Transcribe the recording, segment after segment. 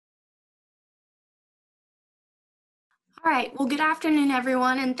All right, well, good afternoon,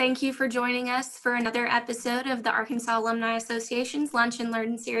 everyone, and thank you for joining us for another episode of the Arkansas Alumni Association's Lunch and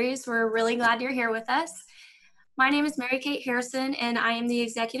Learn series. We're really glad you're here with us. My name is Mary Kate Harrison, and I am the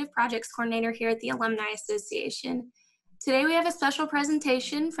Executive Projects Coordinator here at the Alumni Association. Today, we have a special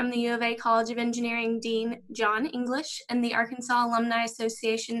presentation from the U of A College of Engineering Dean John English and the Arkansas Alumni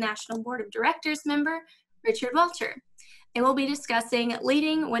Association National Board of Directors member, Richard Welcher. They will be discussing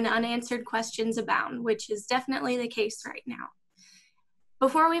leading when unanswered questions abound, which is definitely the case right now.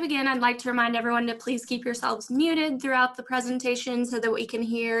 Before we begin, I'd like to remind everyone to please keep yourselves muted throughout the presentation so that we can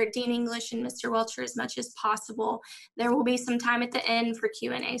hear Dean English and Mr. Welcher as much as possible. There will be some time at the end for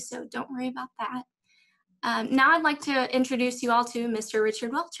Q&A, so don't worry about that. Now I'd like to introduce you all to Mr.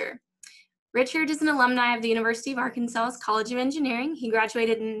 Richard Welcher. Richard is an alumni of the University of Arkansas College of Engineering. He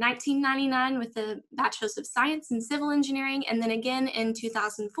graduated in 1999 with a Bachelor's of Science in Civil Engineering, and then again in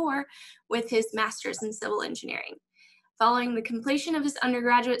 2004 with his Master's in Civil Engineering. Following the completion of his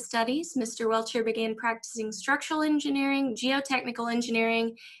undergraduate studies, Mr. Welcher began practicing structural engineering, geotechnical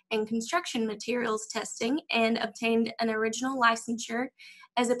engineering, and construction materials testing, and obtained an original licensure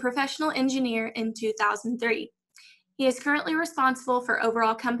as a professional engineer in 2003. He is currently responsible for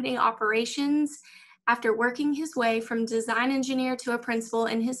overall company operations after working his way from design engineer to a principal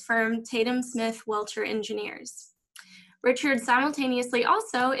in his firm, Tatum Welcher Engineers. Richard simultaneously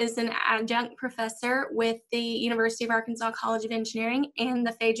also is an adjunct professor with the University of Arkansas College of Engineering and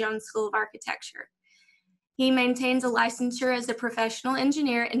the Fay Jones School of Architecture. He maintains a licensure as a professional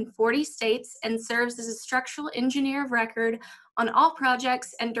engineer in 40 states and serves as a structural engineer of record on all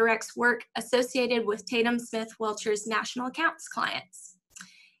projects and directs work associated with Tatum Welcher's national accounts clients.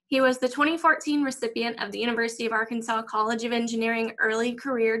 He was the 2014 recipient of the University of Arkansas College of Engineering Early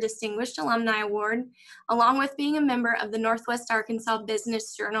Career Distinguished Alumni Award, along with being a member of the Northwest Arkansas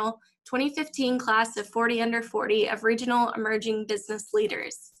Business Journal 2015 class of 40 under 40 of Regional Emerging Business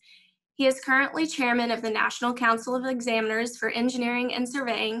Leaders. He is currently chairman of the National Council of Examiners for Engineering and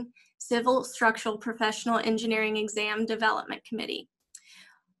Surveying, Civil Structural Professional Engineering Exam Development Committee.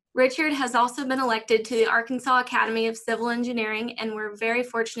 Richard has also been elected to the Arkansas Academy of Civil Engineering, and we're very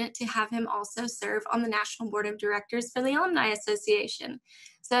fortunate to have him also serve on the National Board of Directors for the Alumni Association.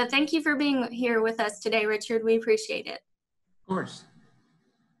 So thank you for being here with us today, Richard. We appreciate it. Of course.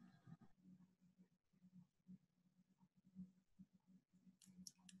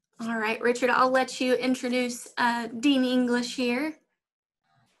 All right, Richard, I'll let you introduce Dean English here.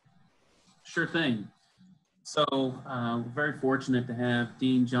 Sure thing. So we're very fortunate to have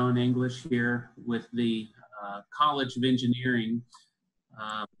Dean John English here with the College of Engineering.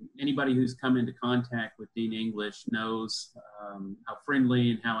 Anybody who's come into contact with Dean English knows how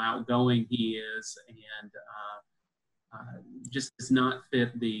friendly and how outgoing he is, and just does not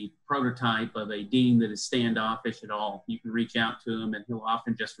fit the prototype of a dean that is standoffish at all. You can reach out to him and he'll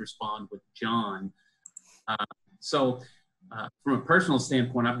often just respond with John. From a personal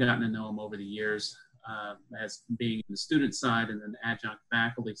standpoint, I've gotten to know him over the years as being in the student side and then the adjunct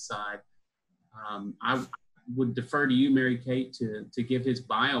faculty side. I would defer to you, Mary Kate, to give his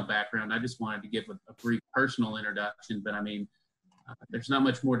bio background. I just wanted to give a brief personal introduction, but I mean, there's not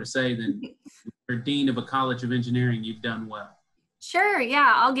much more to say than you're Dean of a College of Engineering. You've done well. Sure,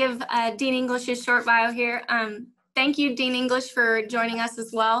 yeah, I'll give Dean English's short bio here. Thank you, Dean English, for joining us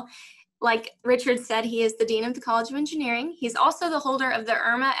as well. Like Richard said, he is the Dean of the College of Engineering. He's also the holder of the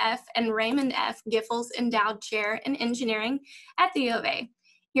Irma F. and Raymond F. Giffords Endowed Chair in Engineering at the U of A.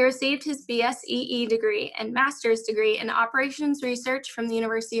 He received his BSEE degree and master's degree in operations research from the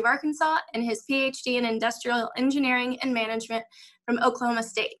University of Arkansas and his PhD in industrial engineering and management from Oklahoma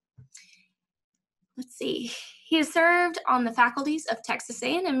State. Let's see. He has served on the faculties of Texas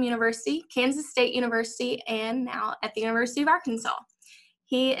A&M University, Kansas State University, and now at the University of Arkansas.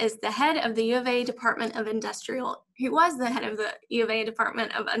 He is the head of the U of A Department of Industrial. He was the head of the U of A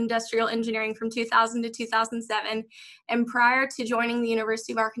Department of Industrial Engineering from 2000 to 2007. And prior to joining the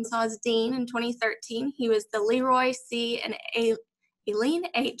University of Arkansas as dean in 2013, he was the Leroy C. and Eileen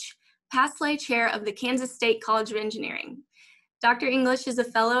H. Pasley Chair of the Kansas State College of Engineering. Dr. English is a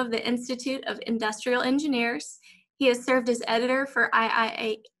fellow of the Institute of Industrial Engineers. He has served as editor for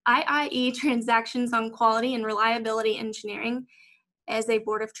IIE Transactions on Quality and Reliability Engineering, as a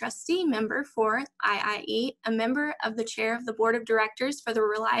Board of Trustee member for IIE, a member of the Chair of the Board of Directors for the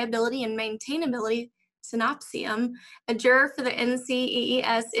Reliability and Maintainability Synopsium, a juror for the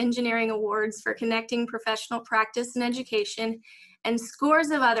NCEES Engineering Awards for Connecting Professional Practice and Education, and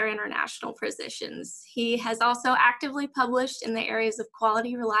scores of other international positions. He has also actively published in the areas of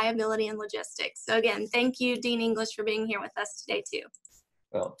quality, reliability, and logistics. So again, thank you, Dean English, for being here with us today too.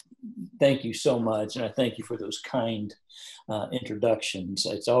 Well, thank you so much. And I thank you for those kind introductions.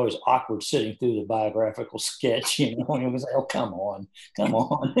 It's always awkward sitting through the biographical sketch, you know, and it was like, oh, come on, come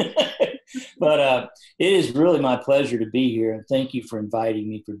on. But it is really my pleasure to be here. And thank you for inviting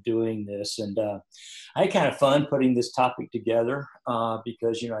me for doing this. And I had kind of fun putting this topic together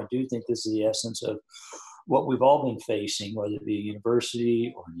because, you know, I do think this is the essence of what we've all been facing, whether it be a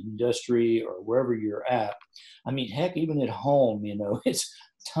university or an industry or wherever you're at. I mean, heck, even at home, you know, it's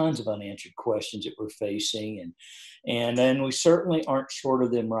tons of unanswered questions that we're facing. And then we certainly aren't short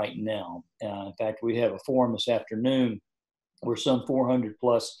of them right now. In fact, we have a forum this afternoon where some 400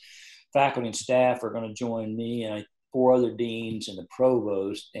 plus faculty and staff are going to join me and 4 other deans and the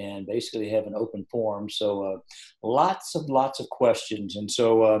provost, and basically have an open forum. So lots of questions. And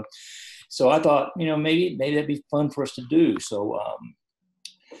so I thought, you know, maybe that'd be fun for us to do. So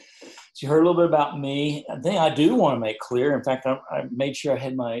you heard a little bit about me. The thing I do want to make clear, in fact, I made sure I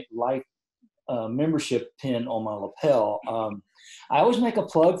had my life membership pin on my lapel. I always make a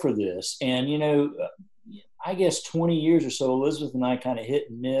plug for this. And, you know, I guess 20 years or so, Elizabeth and I kind of hit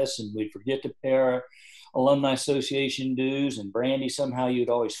and miss, and we'd forget to pay our Alumni Association dues. And Brandy, somehow you'd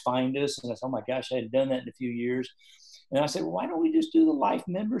always find us. And I said, oh my gosh, I hadn't done that in a few years. And I said, well, why don't we just do the life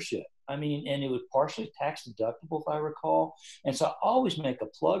membership? I mean, and it was partially tax deductible, if I recall. And so I always make a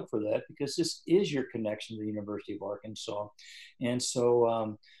plug for that because this is your connection to the University of Arkansas. And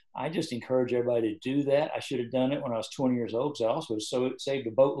so I just encourage everybody to do that. I should have done it when I was 20 years old because I also saved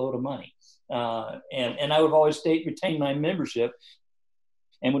a boatload of money. And I would always retain my membership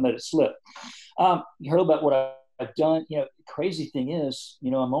and wouldn't let it slip. You heard about what I've done. You know, crazy thing is, you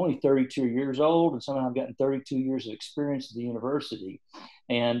know, I'm only 32 years old, and somehow I've gotten 32 years of experience at the university.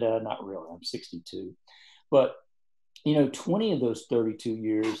 And not really, I'm 62. But, you know, 20 of those 32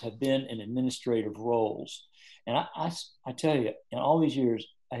 years have been in administrative roles. And I tell you, in all these years,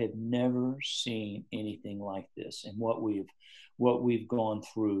 I have never seen anything like this. And what we've gone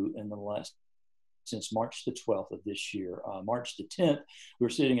through in the last, since March the 12th of this year. March the 10th, we were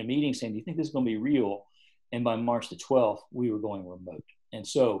sitting in a meeting saying, do you think this is going to be real? And by March the 12th, we were going remote. And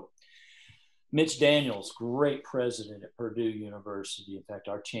so Mitch Daniels, great president at Purdue University. In fact,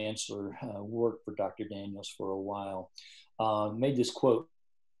 our chancellor worked for Dr. Daniels for a while, made this quote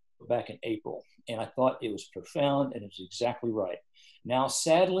back in April. And I thought it was profound, and it was exactly right. Now,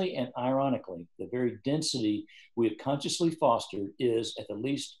 sadly and ironically, the very density we have consciously fostered is, at the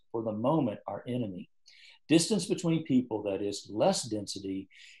least for the moment, our enemy. Distance between people, that is, less density,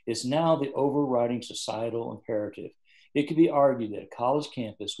 is now the overriding societal imperative. It could be argued that a college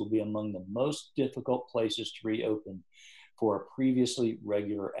campus will be among the most difficult places to reopen for our previously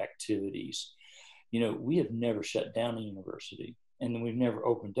regular activities. You know, we have never shut down a university, and we've never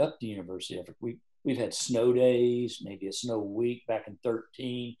opened up the university. We've had snow days, maybe a snow week back in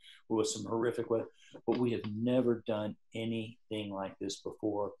 2013 with some horrific weather, but we have never done anything like this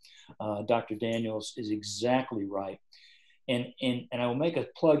before. Dr. Daniels is exactly right. And I will make a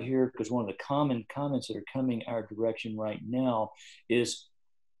plug here because one of the common comments that are coming our direction right now is,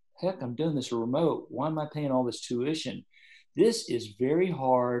 heck, I'm doing this remote. Why am I paying all this tuition? This is very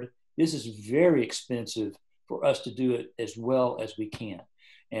hard. This is very expensive for us to do it as well as we can.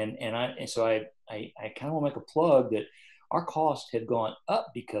 And so I kind of want to make a plug that our costs have gone up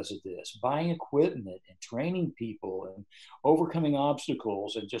because of this, buying equipment and training people and overcoming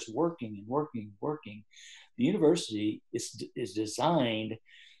obstacles and just working and working and working. The university is designed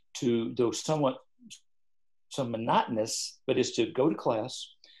to, though somewhat monotonous, but is to go to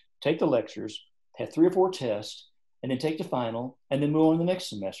class, take the lectures, have 3 or 4 tests, and then take the final, and then move on to the next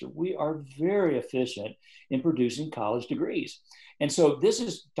semester. We are very efficient in producing college degrees. And so this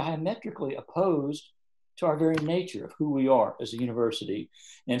is diametrically opposed to our very nature of who we are as a university.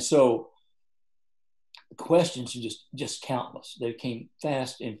 And so the questions are just countless. They came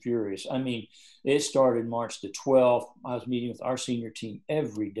fast and furious. I mean, it started March the 12th. I was meeting with our senior team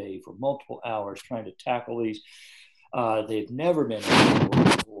every day for multiple hours trying to tackle these. They've never been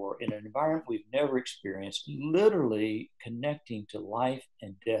before in an environment we've never experienced, literally connecting to life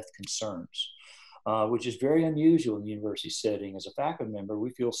and death concerns, which is very unusual in the university setting. As a faculty member, we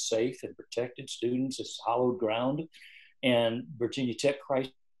feel safe and protected. Students, it's hallowed ground. And Virginia Tech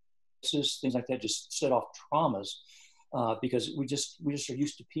crisis, things like that just set off traumas because we just are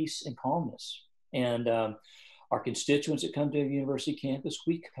used to peace and calmness. And our constituents that come to a university campus,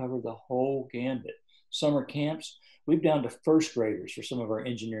 we cover the whole gambit. Summer camps, we've down to first graders for some of our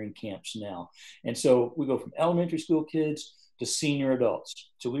engineering camps now. And so we go from elementary school kids to senior adults.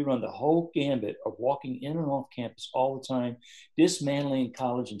 So we run the whole gambit of walking in and off campus all the time, dismantling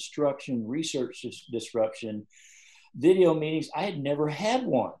college instruction, research disruption, Video meetings, I had never had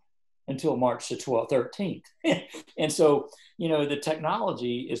one until March the 12th, 13th. And so, the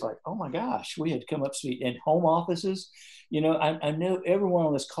technology is like, oh my gosh, we had to come up to speed. And home offices, I know everyone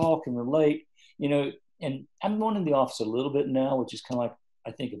on this call can relate, and I'm going in the office a little bit now, which is kind of like,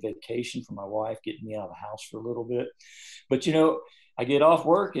 I think, a vacation for my wife, getting me out of the house for a little bit. But, I get off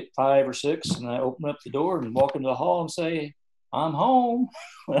work at 5 or 6 and I open up the door and walk into the hall and say, I'm home.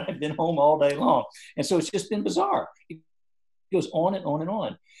 I've been home all day long. And so it's just been bizarre. It goes on and on and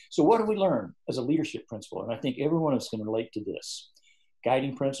on. So what do we learn as a leadership principle? And I think everyone is going to relate to this: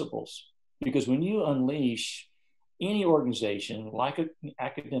 guiding principles. Because when you unleash any organization like an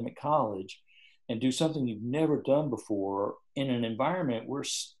academic college and do something you've never done before in an environment where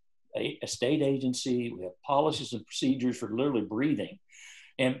a state agency, we have policies and procedures for literally breathing,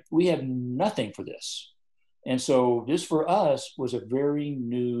 and we have nothing for this. And so this for us was a very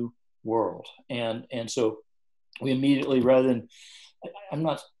new world. And so we immediately, rather than, I'm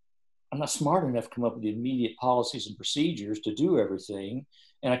not smart enough to come up with the immediate policies and procedures to do everything,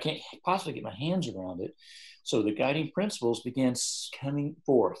 and I can't possibly get my hands around it. So the guiding principles began coming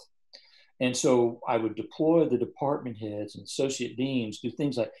forth. And so I would deploy the department heads and associate deans, do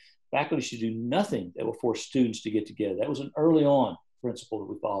things like faculty should do nothing that will force students to get together. That was an early on principle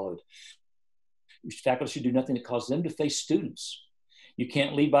that we followed. Faculty should do nothing that causes them to face students. You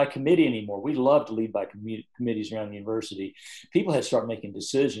can't lead by committee anymore. We love to lead by committees around the university. People had to start making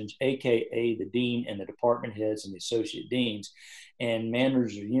decisions, AKA the dean and the department heads and the associate deans, and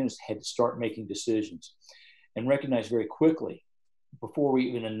managers of units had to start making decisions and recognize very quickly, before we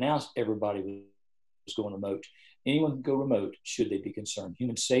even announced everybody was going remote, anyone can go remote should they be concerned.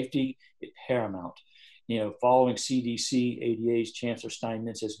 Human safety is paramount. Following CDC, ADA's, Chancellor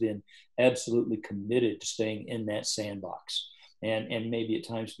Steinmetz has been absolutely committed to staying in that sandbox and maybe at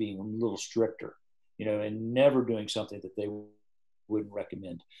times being a little stricter, and never doing something that they wouldn't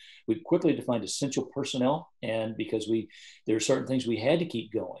recommend. We quickly defined essential personnel, and because there are certain things we had to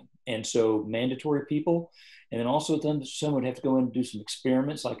keep going. And so mandatory people, and then also some would have to go in and do some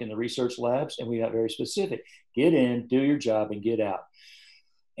experiments like in the research labs, and we got very specific. Get in, do your job, and get out.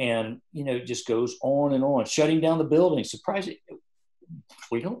 And, it just goes on and on. Shutting down the building. Surprising.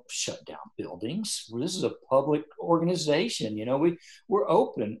 We don't shut down buildings. This is a public organization. We're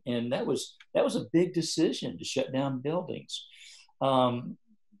open. And that was a big decision to shut down buildings.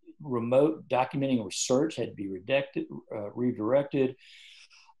 Remote documenting research had to be redirected.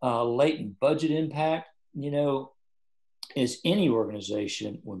 Latent budget impact. As any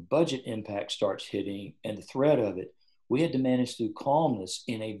organization, when budget impact starts hitting and the threat of it, we had to manage through calmness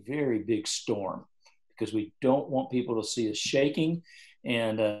in a very big storm, because we don't want people to see us shaking.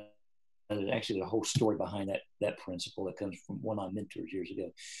 And actually, the whole story behind that principle that comes from one of my mentors years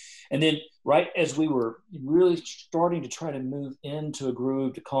ago. And then right as we were really starting to try to move into a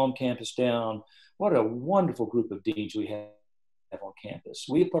groove to calm campus down, what a wonderful group of deans we have on campus.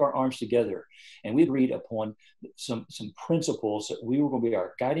 We put our arms together and we agreed upon some principles that we were going to be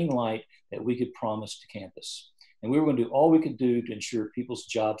our guiding light that we could promise to campus. And we were going to do all we could do to ensure people's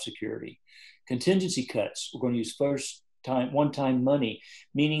job security. Contingency cuts, we're going to use one-time money,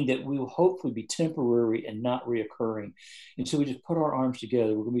 meaning that we will hopefully be temporary and not reoccurring. And so we just put our arms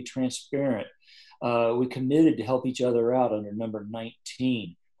together. We're going to be transparent. We committed to help each other out under number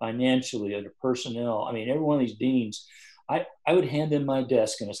 19, financially, under personnel. I mean, every one of these deans, I would hand them my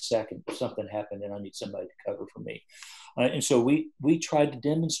desk in a second if something happened and I need somebody to cover for me. And so we tried to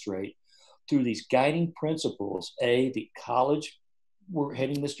demonstrate through these guiding principles, the college were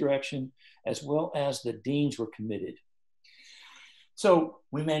heading this direction, as well as the deans were committed. So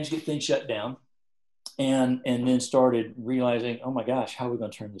we managed to get things shut down and then started realizing, oh my gosh, how are we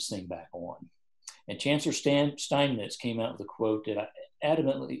going to turn this thing back on? And Chancellor Steinmetz came out with a quote that I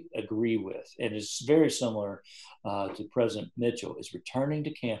adamantly agree with, and it's very similar to President Mitchell, is returning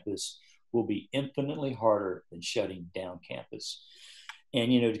to campus will be infinitely harder than shutting down campus.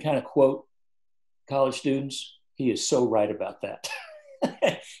 And, to kind of quote college students, he is so right about that.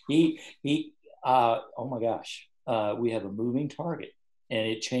 Oh my gosh, we have a moving target and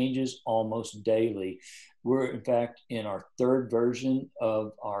it changes almost daily. We're in fact in our third version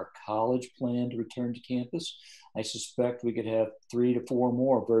of our college plan to return to campus. I suspect we could have 3 to 4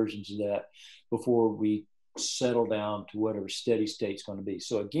 more versions of that before we settle down to whatever steady state's going to be.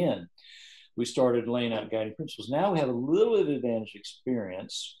 So again, we started laying out guiding principles. Now we have a little bit of advantage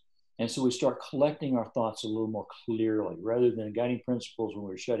experience. And so we start collecting our thoughts a little more clearly. Rather than guiding principles when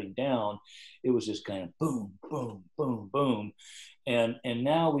we were shutting down, it was just kind of boom, boom, boom, boom. And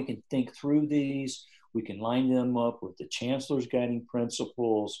now we can think through these. We can line them up with the chancellor's guiding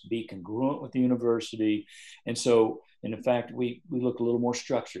principles, be congruent with the university. And so, and in fact, we look a little more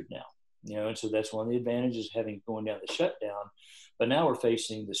structured now, you know, and so that's one of the advantages of having going down the shutdown. But now we're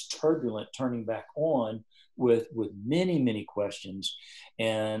facing this turbulent turning back on with many questions.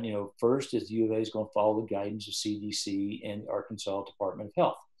 And, you know, first is the U of A is going to follow the guidance of CDC and Arkansas Department of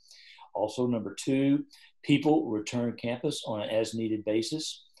Health. Also, number two, people return campus on an as needed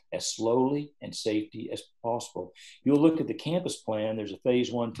basis, as slowly and safety as possible. You'll look at the campus plan, there's a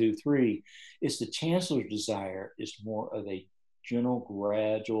phase 1, 2, 3. It's the chancellor's desire is more of a general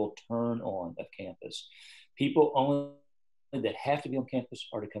gradual turn on of campus. People only that have to be on campus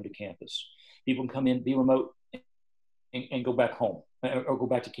are to come to campus. People can come in, be remote, and go back home or go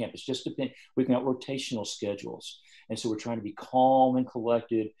back to campus. Just depend. We've got rotational schedules. And so we're trying to be calm and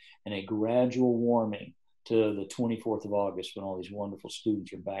collected and a gradual warming to the 24th of August when all these wonderful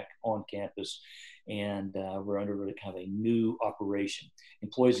students are back on campus, and we're under really kind of a new operation.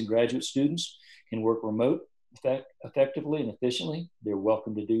 Employees and graduate students can work remote effectively and efficiently. They're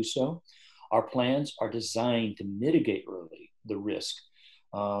welcome to do so. Our plans are designed to mitigate early the risk.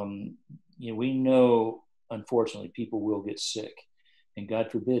 You know, we know, unfortunately, people will get sick, and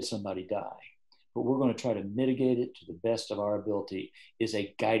God forbid somebody die. But we're going to try to mitigate it to the best of our ability is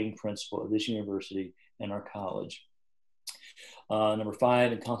a guiding principle of this university and our college. Number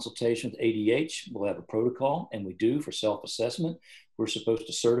 5, in consultation with ADH, we'll have a protocol, and we do for self-assessment. We're supposed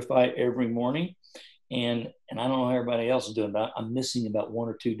to certify every morning. And I don't know how everybody else is doing, but I'm missing about 1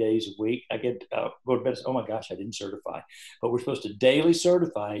 or 2 days a week. I get go to bed and say, oh my gosh, I didn't certify. But we're supposed to daily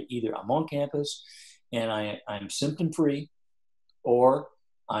certify either I'm on campus and I'm symptom-free, or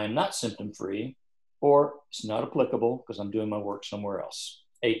I'm not symptom-free, or it's not applicable because I'm doing my work somewhere else,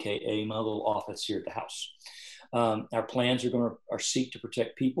 AKA my little office here at the house. Our plans are seek to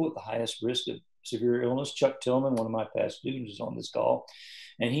protect people at the highest risk of severe illness. Chuck Tillman, one of my past students, is on this call,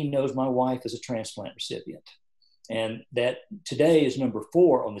 and he knows my wife is a transplant recipient. And that today is number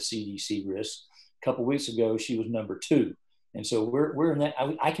 4 on the CDC risk. A couple of weeks ago, she was number 2. And so we're in that.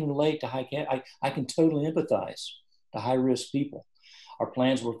 I can relate to I can totally empathize to high-risk people. Our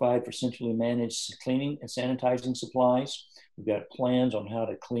plans will provide for centrally managed cleaning and sanitizing supplies. We've got plans on how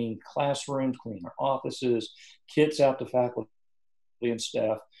to clean classrooms, clean our offices, kits out to faculty and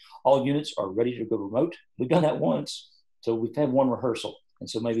staff. All units are ready to go remote. We've done that once, so we've had one rehearsal, and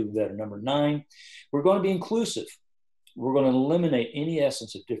so maybe we've got a number 9. We're going to be inclusive. We're going to eliminate any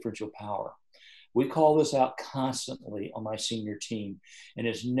essence of differential power. We call this out constantly on my senior team, and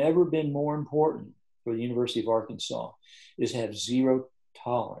it's never been more important for the University of Arkansas is to have zero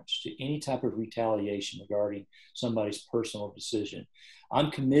tolerance to any type of retaliation regarding somebody's personal decision. I'm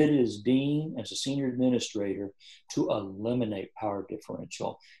committed as dean, as a senior administrator, to eliminate power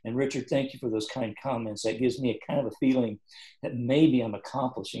differential. And Richard, thank you for those kind comments. That gives me a kind of a feeling that maybe I'm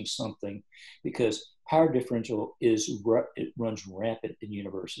accomplishing something, because power differential it runs rampant in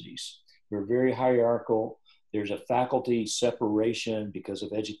universities. We're very hierarchical. There's a faculty separation because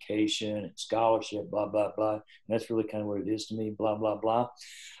of education and scholarship, blah, blah, blah. And that's really kind of what it is to me, blah, blah, blah.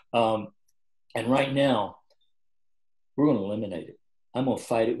 And right now, we're going to eliminate it. I'm going to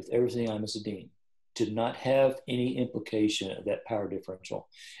fight it with everything I'm as a dean to not have any implication of that power differential.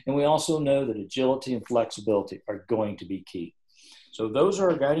 And we also know that agility and flexibility are going to be key. So those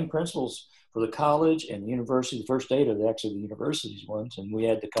are our guiding principles for the college and the university. The first 8 are actually the university's ones, and we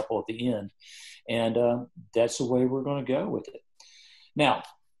had the couple at the end. And that's the way we're going to go with it. Now,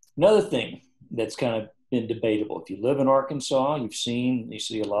 another thing that's kind of been debatable. If you live in Arkansas, you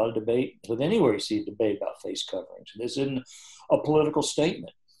see a lot of debate. Live anywhere, you see a debate about face coverings. This isn't a political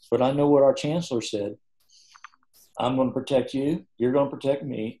statement, but I know what our chancellor said. I'm going to protect you, you're going to protect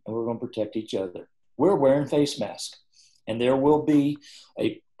me, and we're going to protect each other. We're wearing face masks, and there will be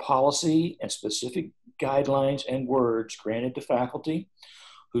a policy and specific guidelines and words granted to faculty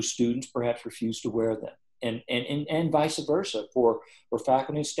whose students perhaps refuse to wear them, and vice versa for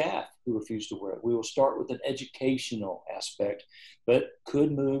faculty and staff who refuse to wear it. We will start with an educational aspect, but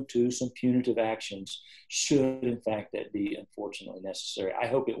could move to some punitive actions should, in fact, that be unfortunately necessary. I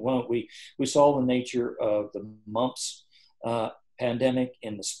hope it won't. We saw the nature of the mumps pandemic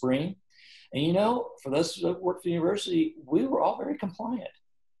in the spring. And, you know, for those that work for the university, we were all very compliant.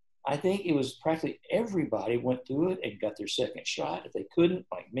 I think it was practically everybody went through it and got their second shot. If they couldn't,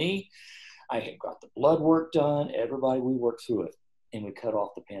 like me, I had got the blood work done. Everybody, we worked through it, and we cut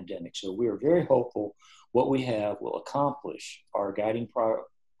off the pandemic. So we are very hopeful what we have will accomplish our guiding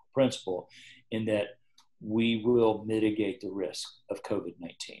principle in that we will mitigate the risk of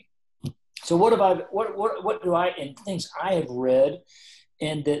COVID-19. So what do I, and things I have read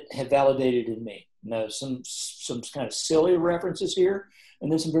and that have validated in me. Now, some kind of silly references here,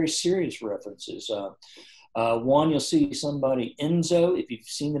 and then some very serious references. One, you'll see somebody, Enzo, if you've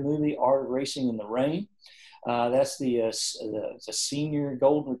seen the movie Art of Racing in the Rain. That's the senior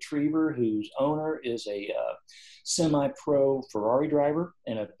golden retriever whose owner is a semi-pro Ferrari driver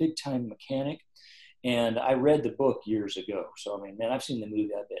and a big-time mechanic. And I read the book years ago. So, I mean, man, I've seen the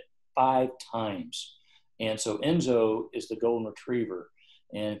movie, I bet, 5 times. And so Enzo is the golden retriever.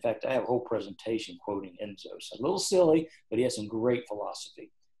 And in fact, I have a whole presentation quoting Enzo. So a little silly, but he has some great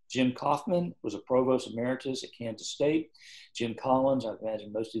philosophy. Jim Kaufman was a provost emeritus at Kansas State. Jim Collins, I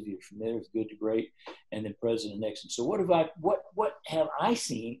imagine most of you are familiar with Good to Great, and then President Nixon. So what have I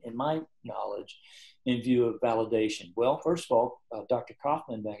seen in my knowledge in view of validation? Well, first of all, Dr.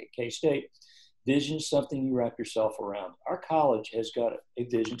 Kaufman back at K-State, vision is something you wrap yourself around. Our college has got a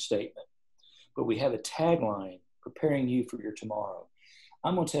vision statement, but we have a tagline, preparing you for your tomorrow.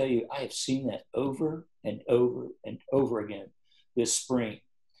 I'm going to tell you, I have seen that over and over and over again this spring.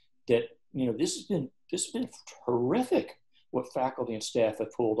 That, you know, this has been horrific what faculty and staff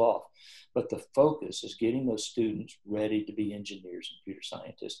have pulled off. But the focus is getting those students ready to be engineers and computer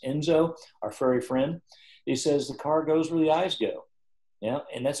scientists. Enzo, our furry friend, he says the car goes where the eyes go. Yeah,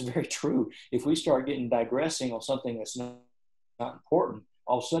 and that's very true. If we start getting digressing on something that's not important,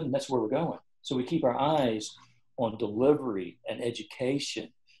 all of a sudden that's where we're going. So we keep our eyes on delivery and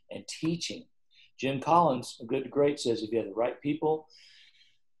education and teaching. Jim Collins, Good to Great, says if you have the right people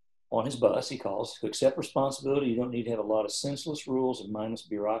on his bus, he calls, who accept responsibility, you don't need to have a lot of senseless rules and mindless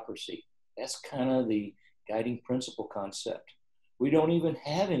bureaucracy. That's kind of the guiding principle concept. We don't even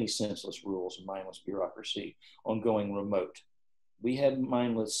have any senseless rules and mindless bureaucracy on going remote. We have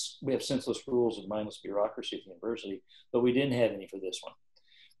senseless rules and mindless bureaucracy at the university, but we didn't have any for this one.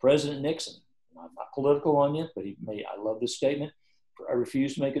 President Nixon, I'm not political on you, but I love this statement. I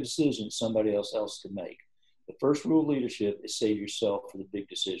refuse to make a decision somebody else can make. The first rule of leadership is save yourself for the big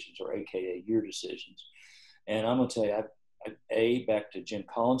decisions, or AKA your decisions. And I'm going to tell you, back to Jim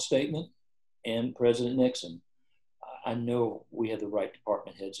Collins' statement and President Nixon, I know we have the right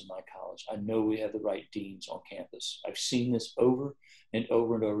department heads in my college. I know we have the right deans on campus. I've seen this over and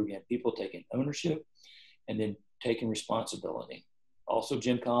over and over again. People taking ownership and then taking responsibility. Also,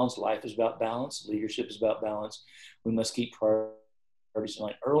 Jim Collins, life is about balance. Leadership is about balance. We must keep priorities in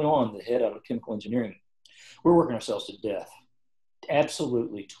line. Early on, the head out of chemical engineering, we're working ourselves to death.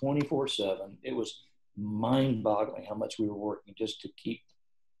 Absolutely, 24/7. It was mind-boggling how much we were working just to keep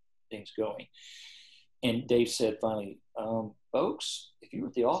things going. And Dave said finally, folks, if you were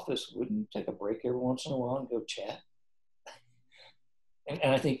at the office, wouldn't you take a break every once in a while and go chat?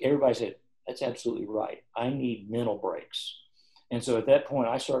 And I think everybody said, that's absolutely right. I need mental breaks. And so at that point,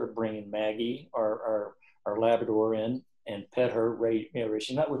 I started bringing Maggie, our Labrador, in and pet her.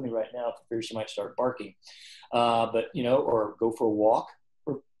 She's not with me right now. For fear she might start barking. But, or go for a walk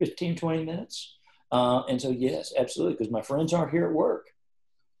for 15, 20 minutes. And so, yes, absolutely, because my friends aren't here at work.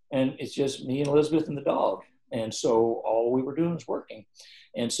 And it's just me and Elizabeth and the dog. And so all we were doing was working.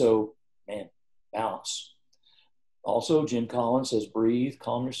 And so, man, balance. Also, Jim Collins says, breathe,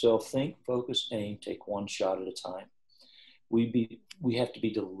 calm yourself, think, focus, aim, take one shot at a time. We have to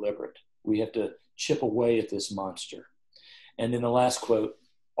be deliberate. We have to chip away at this monster. And then the last quote,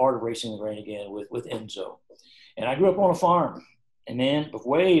 Art of Racing in the Rain again with Enzo. And I grew up on a farm. And man,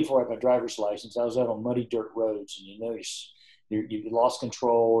 way before I had my driver's license, I was out on muddy dirt roads. And you lost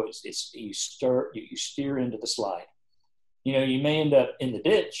control. You steer into the slide. You may end up in the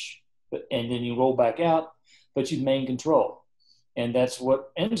ditch, and then you roll back out, but you've maintained control. And that's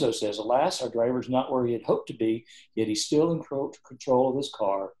what Enzo says. Alas, our driver's not where he had hoped to be, yet he's still in control of his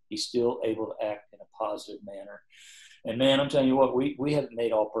car. He's still able to act in a positive manner. And man, I'm telling you what, we haven't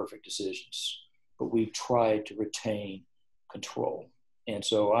made all perfect decisions, but we've tried to retain control. And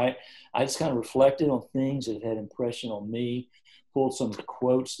so I just kind of reflected on things that have had impression on me, pulled some of the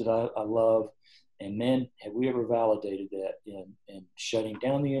quotes that I love, and man, have we ever validated that in shutting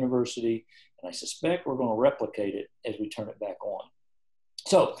down the university. And I suspect we're going to replicate it as we turn it back on.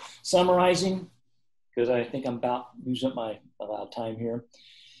 So summarizing, because I think I'm about using up my allowed time here.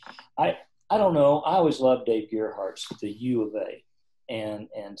 I don't know. I always loved Dave Gerhardt's the U of A.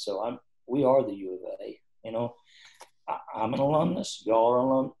 And so we are the U of A. I'm an alumnus.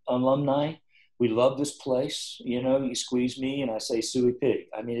 Y'all are alumni. We love this place. You squeeze me and I say suey pig.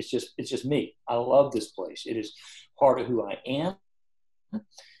 I mean, it's just me. I love this place. It is part of who I am.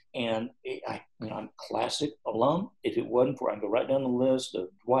 And I'm classic alum. If it wasn't for, I can go right down the list of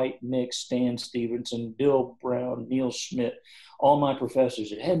Dwight, Mick, Stan Stevenson, Bill Brown, Neil Schmidt, all my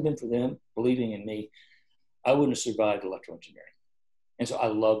professors. If it hadn't been for them believing in me, I wouldn't have survived electrical engineering. And so I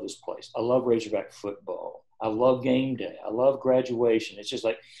love this place. I love Razorback football. I love game day. I love graduation. It's just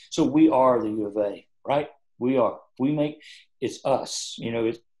like, so we are the U of A, right? We are. It's us.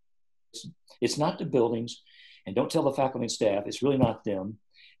 It's not the buildings, and don't tell the faculty and staff, it's really not them.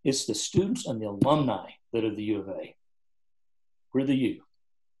 It's the students and the alumni that are the U of A. We're the U.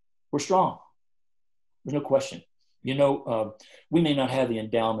 We're strong. There's no question. We may not have the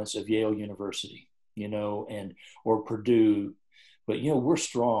endowments of Yale University, or Purdue, but, we're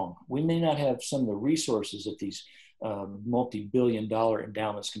strong. We may not have some of the resources that these multi-billion-dollar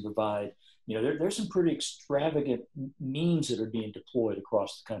endowments can provide. There's some pretty extravagant means that are being deployed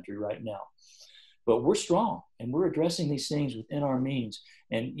across the country right now. But we're strong, and we're addressing these things within our means.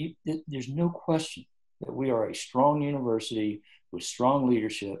 And there's no question that we are a strong university with strong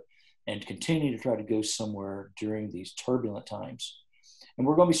leadership and continue to try to go somewhere during these turbulent times. And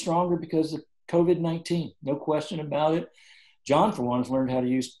we're going to be stronger because of COVID-19, no question about it. John, for one, has learned how to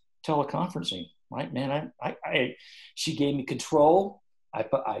use teleconferencing. Right, man, she gave me control.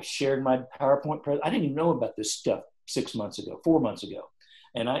 I shared my PowerPoint presentation. I didn't even know about this stuff 4 months ago.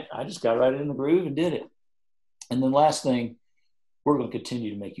 And I just got right in the groove and did it. And then last thing, we're going to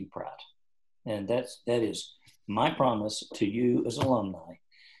continue to make you proud. And that is my promise to you as alumni,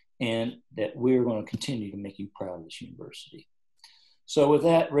 and that we're going to continue to make you proud of this university. So with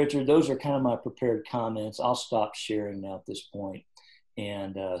that, Richard, those are kind of my prepared comments. I'll stop sharing now at this point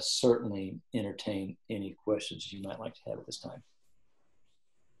and certainly entertain any questions you might like to have at this time.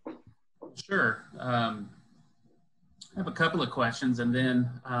 Sure. I have a couple of questions, and then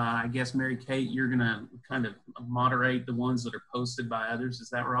I guess, Mary Kate, you're going to kind of moderate the ones that are posted by others. Is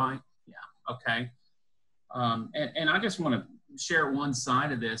that right? Yeah. Okay. And I just want to share one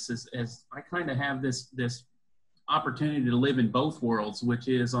side of this as I kind of have this opportunity to live in both worlds, which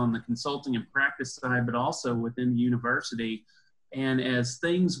is on the consulting and practice side, but also within the university. And as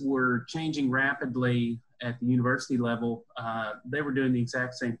things were changing rapidly at the university level, they were doing the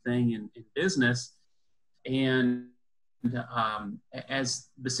exact same thing in business. And as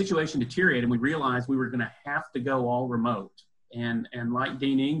the situation deteriorated, we realized we were going to have to go all remote. And like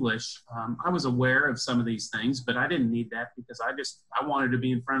Dean English, I was aware of some of these things, but I didn't need that because I wanted to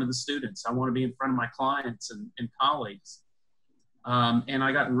be in front of the students. I want to be in front of my clients and colleagues. And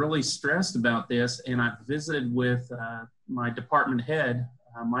I got really stressed about this, and I visited with my department head,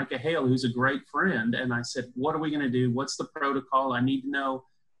 Micah Hale, who's a great friend, and I said, what are we going to do? What's the protocol? I need to know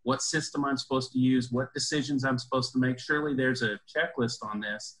what system I'm supposed to use, what decisions I'm supposed to make. Surely there's a checklist on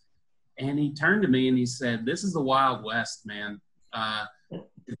this. And he turned to me and he said, this is the Wild West, man.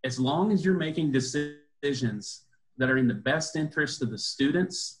 As long as you're making decisions that are in the best interest of the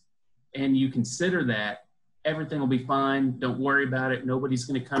students and you consider that, everything will be fine. Don't worry about it. Nobody's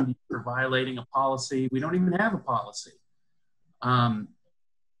going to come to you for violating a policy. We don't even have a policy.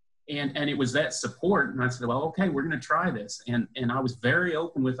 And it was that support. And I said, well, okay, we're going to try this. And I was very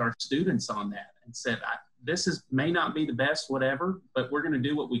open with our students on that and said, this may not be the best, whatever, but we're going to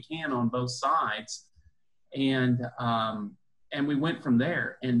do what we can on both sides. And we went from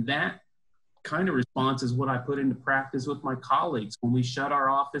there. And that kind of response is what I put into practice with my colleagues when we shut our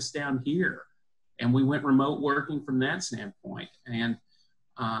office down here. And we went remote working from that standpoint. And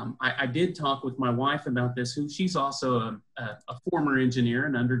I did talk with my wife about this, she's also a former engineer,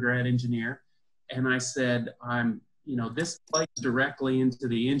 an undergrad engineer. And I said, this plays directly into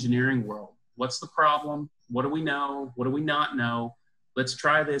the engineering world. What's the problem? What do we know? What do we not know? Let's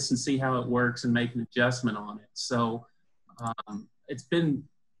try this and see how it works and make an adjustment on it. So it's been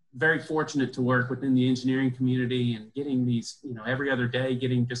very fortunate to work within the engineering community and getting these, every other day,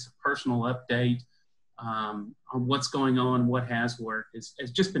 getting just a personal update on what's going on, what has worked. It's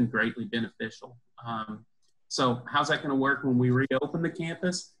just been greatly beneficial. So how's that going to work when we reopen the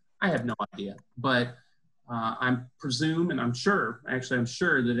campus? I have no idea, but I presume, and I'm sure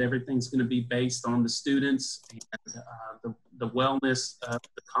that everything's going to be based on the students and the wellness of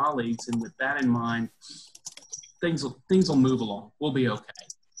the colleagues. And with that in mind, things will move along. We'll be okay.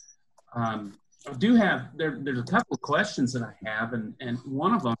 I do have, there's a couple of questions that I have, and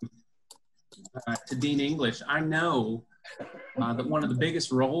one of them to Dean English. I know that one of the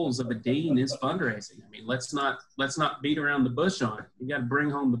biggest roles of a dean is fundraising. I mean, let's not beat around the bush on it. You got to bring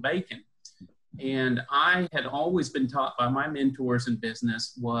home the bacon. And I had always been taught by my mentors in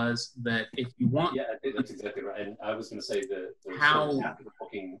business was that if you want, yeah, that's exactly right. And I was going to say that how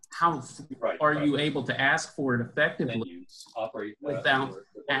right, are you able to ask for it effectively without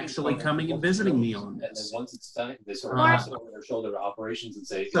actually coming and visiting me on this? And then once it's time, they sort of put their shoulder to operations and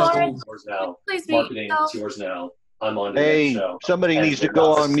say, So, it's yours now. Marketing, it's yours now. I'm on to Hey, the show. somebody needs to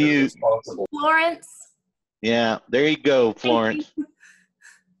go on mute. Florence. Yeah, there you go, Florence.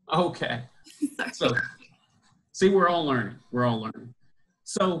 Okay. Sorry. So, see, we're all learning. We're all learning.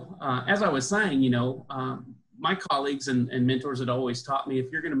 So, as I was saying, my colleagues and mentors had always taught me,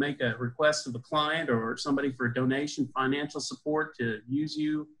 if you're going to make a request of a client or somebody for a donation, financial support to use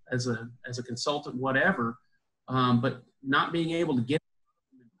you as a consultant, whatever, but not being able to get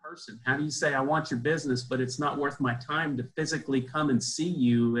them in person. How do you say, I want your business, but it's not worth my time to physically come and see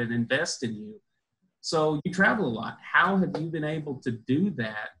you and invest in you? So you travel a lot. How have you been able to do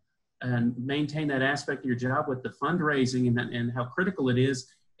that and maintain that aspect of your job with the fundraising and how critical it is,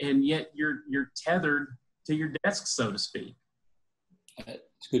 and yet you're tethered to your desk, so to speak?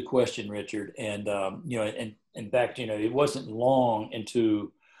 It's a good question, Richard. And and in fact, it wasn't long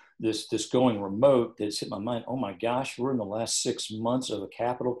into this going remote that's hit my mind. Oh my gosh, we're in the last 6 months of a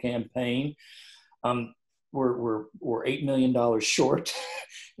capital campaign. We're $8 million short.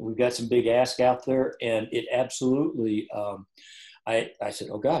 We've got some big ask out there, and it absolutely. I said,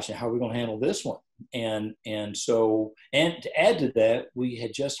 oh gosh, how are we going to handle this one? And so to add to that, we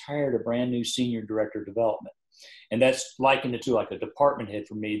had just hired a brand new senior director of development, and that's likened it to like a department head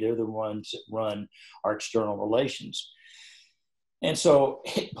for me. They're the ones that run our external relations. And so,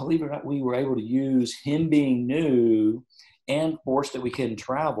 believe it or not, we were able to use him being new and forced that we couldn't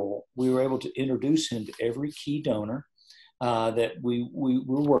travel. We were able to introduce him to every key donor that we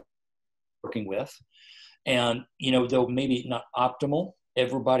were working with. And, though maybe not optimal,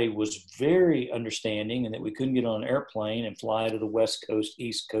 everybody was very understanding, and that we couldn't get on an airplane and fly to the West Coast,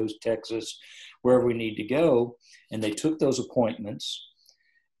 East Coast, Texas, wherever we need to go. And they took those appointments,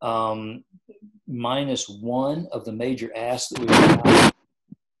 minus one of the major asks that we got.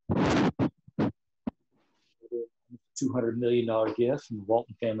 $200 million gift from the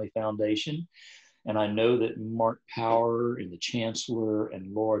Walton Family Foundation. And I know that Mark Power and the Chancellor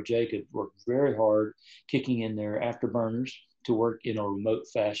and Laura Jacob worked very hard kicking in their afterburners to work in a remote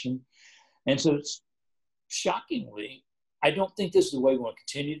fashion. And so it's shockingly, I don't think this is the way we want to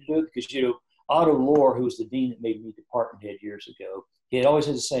continue to do it, because, Otto Lohr, who was the dean that made me department head years ago, he had always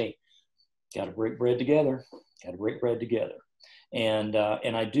had to say, got to break bread together, got to break bread together. And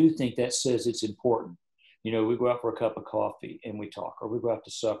I do think that says it's important. We go out for a cup of coffee and we talk, or we go out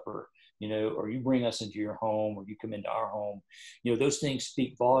to supper, or you bring us into your home, or you come into our home. Those things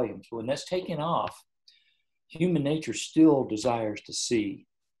speak volumes. But when that's taken off, human nature still desires to see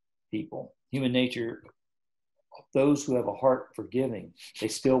people. Human nature, those who have a heart for giving, they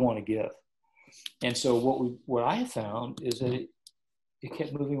still want to give. And so what I have found is that it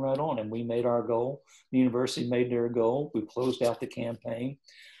kept moving right on, and we made our goal. The university made their goal. We closed out the campaign.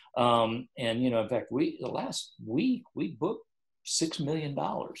 And, in fact, the last week we booked $6 million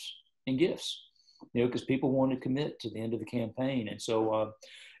in gifts, because people wanted to commit to the end of the campaign. And so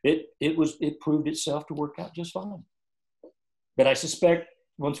it proved itself to work out just fine. But I suspect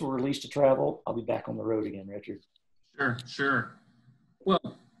once we're released to travel, I'll be back on the road again, Richard. Sure.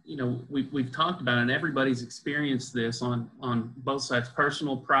 Well, we've talked about it, and everybody's experienced this on both sides,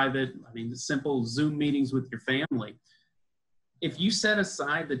 personal, private, the simple Zoom meetings with your family. If you set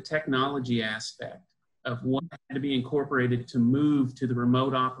aside the technology aspect of what had to be incorporated to move to the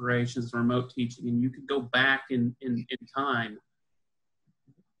remote operations, remote teaching, and you could go back in time,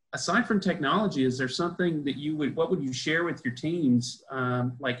 aside from technology, is there something that what would you share with your teams,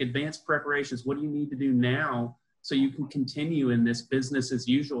 like advanced preparations? What do you need to do now so you can continue in this business as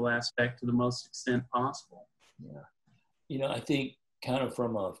usual aspect to the most extent possible? Yeah. I think kind of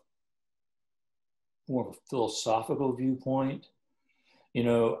from a more of a philosophical viewpoint,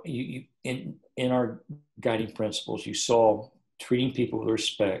 you in our guiding principles, you saw treating people with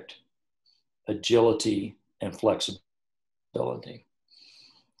respect, agility, and flexibility.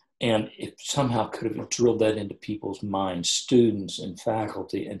 And if somehow could have drilled that into people's minds, students and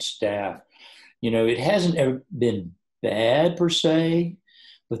faculty and staff, it hasn't ever been bad per se,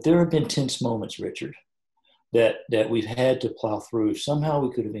 but there have been tense moments, Richard, that we've had to plow through. Somehow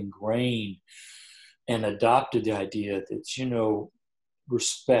we could have ingrained and adopted the idea that,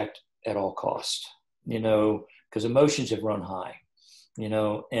 respect at all costs, because emotions have run high,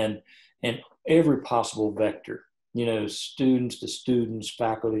 and every possible vector, students to students,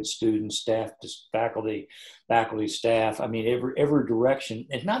 faculty to students, staff to faculty, faculty to staff. Every direction.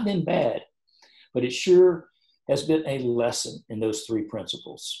 It's not been bad, but it sure has been a lesson in those three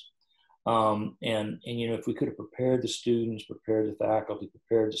principles. And if we could have prepared the students, prepared the faculty,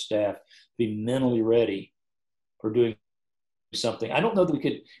 prepared the staff, be mentally ready for doing something. I don't know that we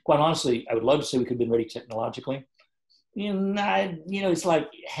could, quite honestly, I would love to say we could have been ready technologically. It's like,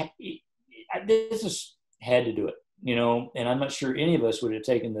 this is had to do it. you know, and I'm not sure any of us would have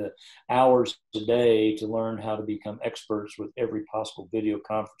taken the hours a day to learn how to become experts with every possible video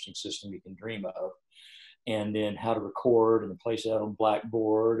conferencing system you can dream of, and then how to record and place it out on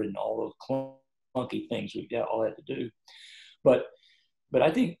Blackboard and all those clunky things we've got all that to do. But I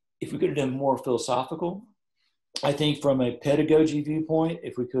think if we could have done more philosophical, I think from a pedagogy viewpoint,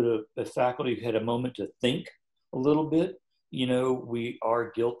 if we could have, the faculty had a moment to think a little bit, you know, we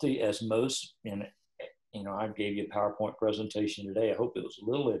are guilty as most, and you know, I gave you a PowerPoint presentation today. I hope it was a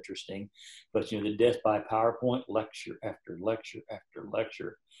little interesting, but you know, the death by PowerPoint, lecture after lecture after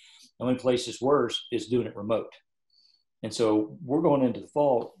lecture. The only place it's worse is doing it remote. And so we're going into the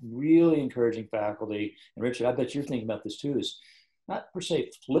fall, really encouraging faculty. And Richard, I bet you're thinking about this too, is not per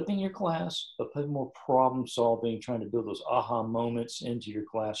se flipping your class, but putting more problem solving, trying to build those aha moments into your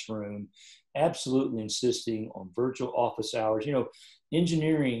classroom, absolutely insisting on virtual office hours. You know,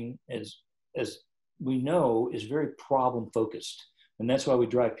 engineering, as we know, is very problem focused. And that's why we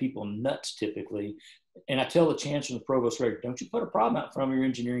drive people nuts typically. And I tell the chancellor and the provost rector, don't you put a problem out in front of your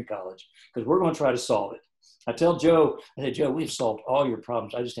engineering college, because we're going to try to solve it. I tell Joe, I say, Joe, we've solved all your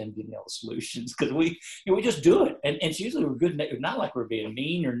problems. I just haven't given you all the solutions, because we just do it. And it's usually we're good. Not like we're being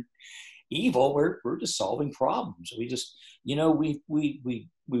mean or evil. We're just solving problems. We just, you know, we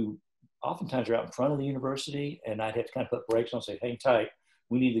oftentimes are out in front of the university, and I'd have to kind of put brakes on and say, hang tight.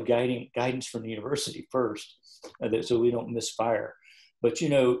 We need the guidance from the university first, so we don't misfire. But, you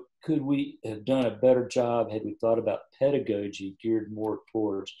know, could we have done a better job had we thought about pedagogy geared more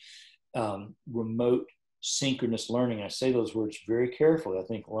towards remote synchronous learning? I say those words very carefully. I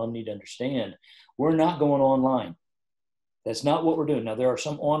think alumni need to understand we're not going online. That's not what we're doing. Now, there are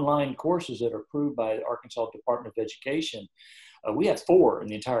some online courses that are approved by the Arkansas Department of Education. We have 4 in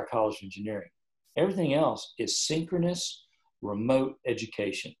the entire College of Engineering. Everything else is synchronous remote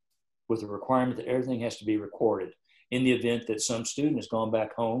education with the requirement that everything has to be recorded. In the event that some student has gone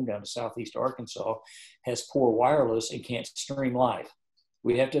back home down to Southeast Arkansas, has poor wireless and can't stream live.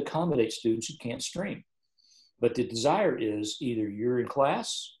 We have to accommodate students who can't stream. But the desire is either you're in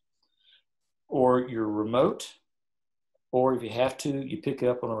class or you're remote, or if you have to, you pick it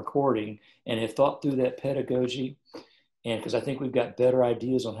up on a recording and have thought through that pedagogy. And because I think we've got better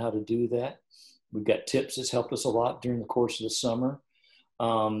ideas on how to do that. We've got tips that's helped us a lot during the course of the summer.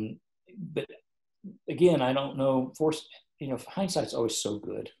 But again, I don't know, you know, hindsight's always so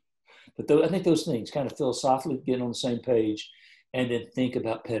good. But I think those things, kind of philosophically getting on the same page, and then think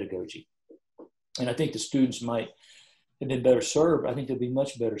about pedagogy. And I think the students might have been better served. I think they'll be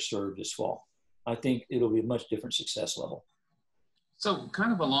much better served this fall. I think it'll be a much different success level. So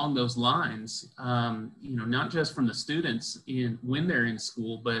kind of along those lines, you know, not just from the students when they're in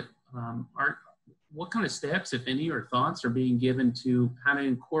school, but what kind of steps, if any, or thoughts are being given to how to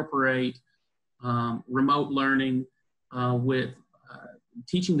incorporate remote learning with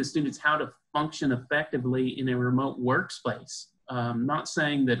teaching the students how to function effectively in a remote workspace? Not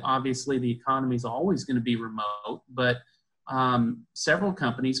saying that obviously the economy is always going to be remote, but several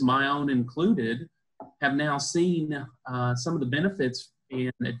companies, my own included, have now seen some of the benefits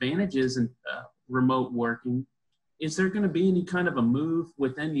and advantages in remote working. Is there going to be any kind of a move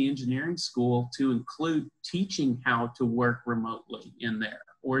within the engineering school to include teaching how to work remotely in there?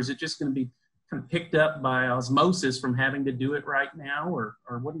 Or is it just going to be kind of picked up by osmosis from having to do it right now? Or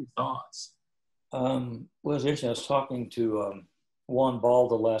what are your thoughts? Well, it's interesting. I was talking to Juan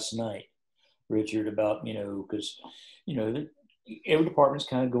Balda last night, Richard, about, you know, because, you know, every department's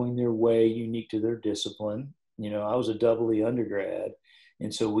kind of going their way, unique to their discipline. You know, I was a double E undergrad,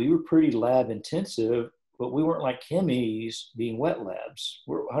 and so we were pretty lab intensive, but we weren't like chemies being wet labs.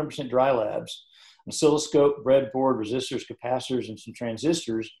 We're 100% dry labs. Oscilloscope, breadboard, resistors, capacitors, and some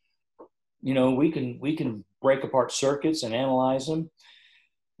transistors. You know, we can break apart circuits and analyze them.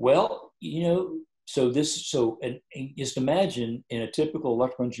 Well, you know, so and just imagine in a typical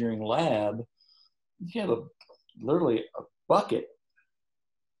electrical engineering lab, you have literally a bucket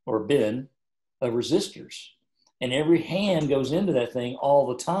or bin of resistors, and every hand goes into that thing all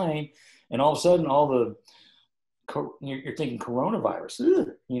the time, and all of a sudden you're thinking coronavirus. Ugh.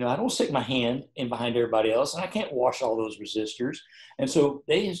 You know, I don't stick my hand in behind everybody else, and I can't wash all those resistors. And so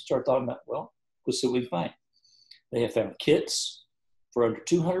they start talking about, well, let's see what we find. They have found kits for under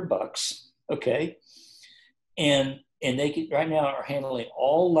 $200, okay? And they right now are handling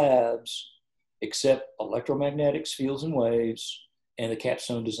all labs except electromagnetics, fields and waves, and the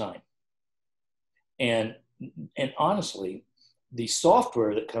capstone design. And honestly, the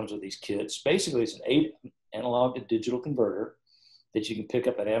software that comes with these kits basically is an 8 analog to digital converter that you can pick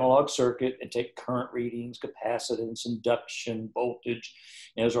up an analog circuit and take current readings, capacitance, induction, voltage.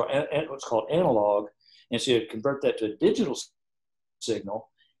 And those are what's called analog. And so you convert that to a digital signal,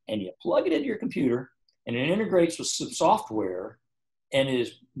 and you plug it into your computer, and it integrates with some software, and it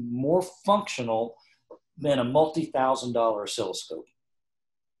is more functional than a multi-$1,000 oscilloscope.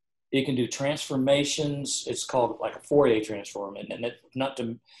 It can do transformations. It's called like a Fourier transform, and not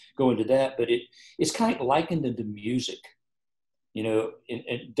to go into that, but it's kind of likened into music. You know,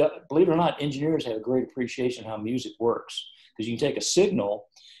 and believe it or not, engineers have a great appreciation of how music works, because you can take a signal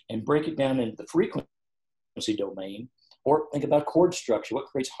and break it down into the frequency domain, or think about chord structure, what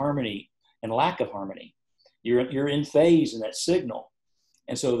creates harmony and lack of harmony. You're in phase in that signal.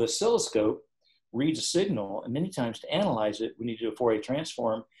 And so the oscilloscope reads a signal, and many times to analyze it, we need to do a Fourier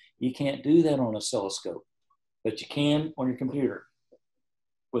transform. You can't do that on an oscilloscope, but you can on your computer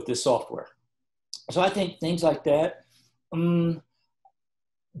with this software. So I think things like that, I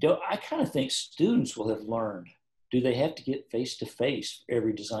kind of think students will have learned. Do they have to get face-to-face for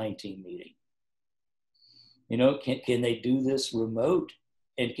every design team meeting? You know, can they do this remote?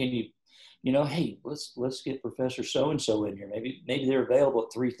 And can you, hey, let's get Professor so-and-so in here. Maybe they're available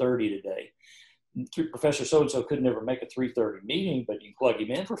at 3:30 today. Professor so-and-so could never make a 3:30 meeting, but you can plug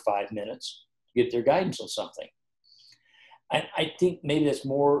him in for 5 minutes to get their guidance on something. I think maybe that's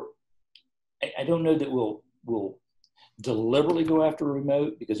more, I don't know that we'll deliberately go after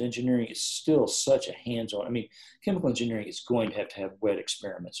remote, because engineering is still such a hands-on. I mean, chemical engineering is going to have wet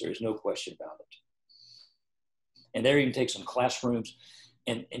experiments. There is no question about it. And there you can take some classrooms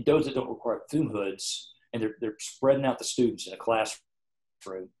and those that don't require fume hoods, and they're spreading out the students in a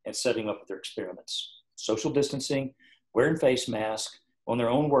classroom and setting up their experiments. Social distancing, wearing face masks on their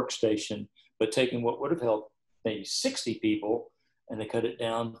own workstation, but taking what would have helped maybe 60 people, and they cut it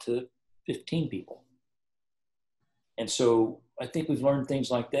down to 15 people. And so I think we've learned things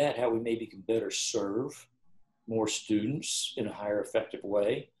like that, how we maybe can better serve more students in a higher effective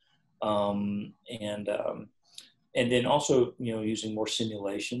way. And then also, using more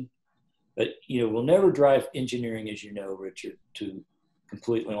simulation. But, we'll never drive engineering, as you know, Richard, to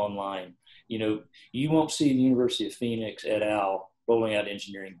completely online. You won't see the University of Phoenix et al. Rolling out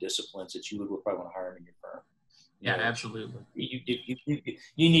engineering disciplines that you would probably want to hire them in your firm. Yeah, absolutely.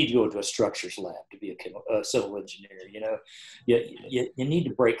 You need to go to a structures lab to be a civil engineer. You need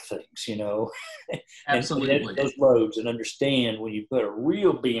to break things. Absolutely. And those loads, and understand when you put a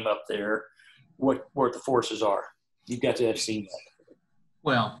real beam up there, what the forces are. You've got to have seen that.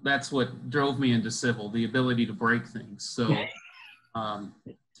 Well, that's what drove me into civil, the ability to break things. So,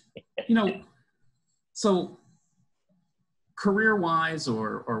 so career-wise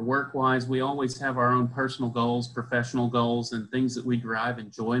or work-wise, we always have our own personal goals, professional goals, and things that we derive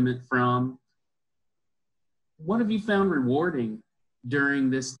enjoyment from. What have you found rewarding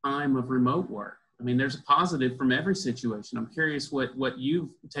during this time of remote work? I mean, there's a positive from every situation. I'm curious what you've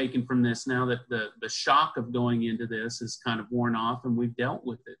taken from this now that the shock of going into this is kind of worn off and we've dealt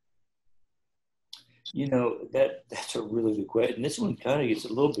with it. That's a really good question. This one kind of gets a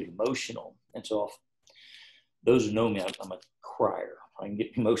little bit emotional. And so those who know me, I'm a crier. I can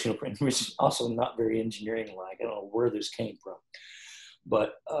get emotional, which is also not very engineering-like. I don't know where this came from.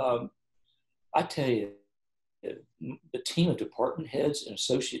 But I tell you, the team of department heads and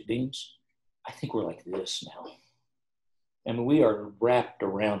associate deans, I think we're like this now. I mean, we are wrapped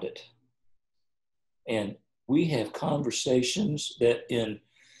around it. And we have conversations that in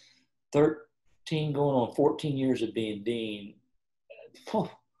 13 going on 14 years of being dean, oh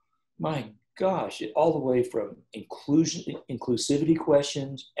my gosh, all the way from inclusivity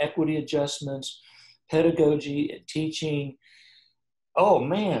questions, equity adjustments, pedagogy and teaching. Oh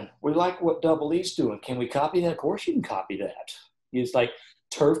man, we like what Double E's doing. Can we copy that? Of course you can copy that. It's like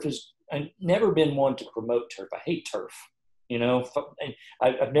turf is, I've never been one to promote turf. I hate turf.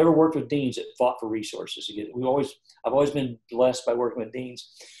 I've never worked with deans that fought for resources. I've always been blessed by working with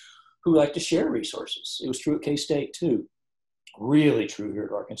deans who like to share resources. It was true at K-State too. Really true here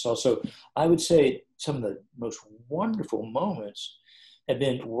at Arkansas. So I would say some of the most wonderful moments have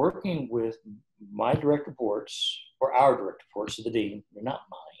been working with my direct reports, or our direct reports to the dean. They're not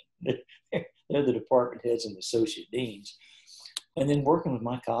mine. They're the department heads and the associate deans. And then working with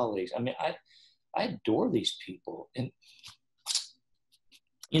my colleagues. I mean, I adore these people. And,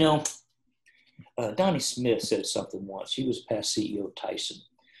 Donnie Smith said something once. He was past CEO of Tyson.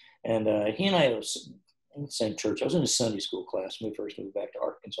 And he and I was in the same church. I was in a Sunday school class when we first moved back to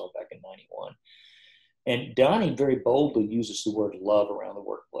Arkansas back in '91. And Donnie very boldly uses the word love around the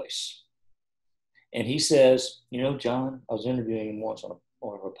workplace. And he says, John, I was interviewing him once on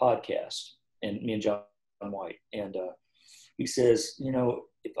a podcast, and me and John White. And he says,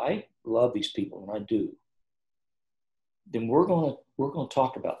 if I love these people, and I do, then we're going to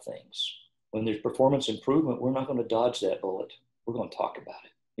talk about things. when there's performance improvement, we're not going to dodge that bullet. We're going to talk about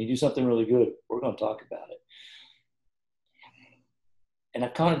it. When you do something really good, we're going to talk about it. And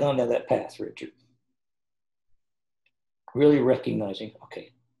I've kind of gone down that path, Richard. Really recognizing,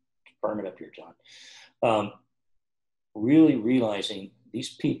 okay, firm it up here, John. Really realizing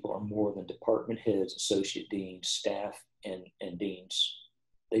these people are more than department heads, associate deans, staff, and deans.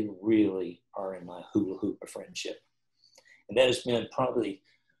 They really are in my hula hoop of friendship. And that has been probably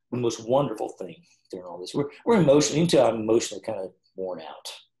the most wonderful thing during all this. We're emotionally, until I'm emotionally kind of worn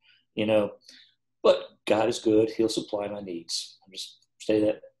out, you know, but God is good. He'll supply my needs. I'll just say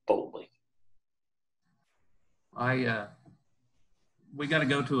that boldly. We got to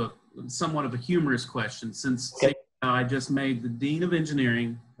go to a somewhat of a humorous question, since Okay. I just made the Dean of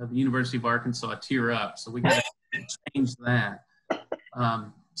Engineering of the University of Arkansas tear up. So we got to change that.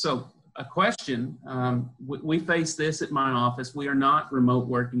 So a question, we face this at my office. We are not remote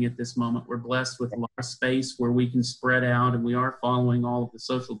working at this moment. We're blessed with a lot of space where we can spread out, and we are following all of the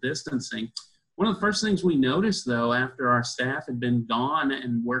social distancing. One of the first things we noticed, though, after our staff had been gone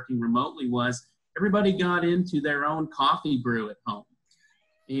and working remotely, was everybody got into their own coffee brew at home.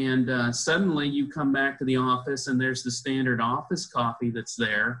 And suddenly you come back to the office and there's the standard office coffee that's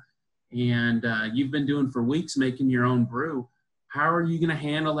there. And you've been doing for weeks making your own brew. How are you going to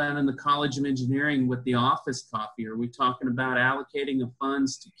handle that in the College of Engineering with the office coffee? Are we talking about allocating of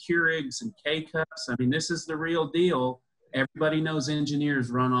funds to Keurigs and K-Cups? I mean, this is the real deal. Everybody knows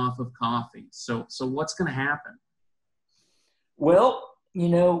engineers run off of coffee. So what's going to happen? Well, you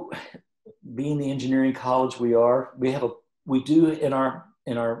know, being the engineering college we do in our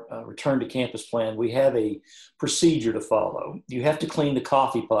return to campus plan, we have a procedure to follow. You have to clean the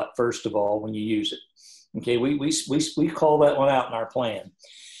coffee pot first of all when you use it. Okay, we call that one out in our plan.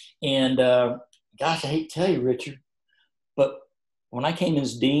 And gosh, I hate to tell you, Richard, but when I came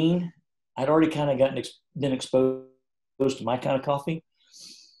as dean, I'd already kind of been exposed to my kind of coffee.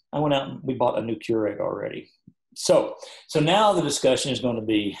 I went out and we bought a new Keurig already. So now the discussion is going to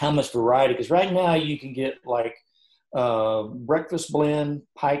be how much variety, because right now you can get like breakfast blend,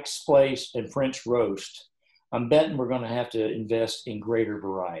 Pike's Place, and French roast. I'm betting we're going to have to invest in greater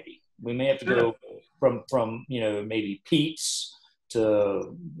variety. We may have to go from maybe Pete's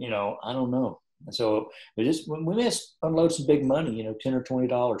to, I don't know. So we may have to unload some big money, $10 or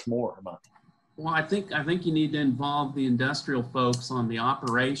 $20 more a month. Well, I think you need to involve the industrial folks on the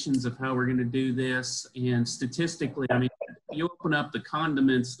operations of how we're going to do this. And statistically, I mean, you open up the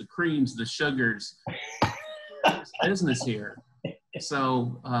condiments, the creams, the sugars, there's business here.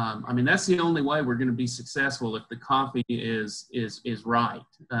 So, I mean, that's the only way we're going to be successful if the coffee is right.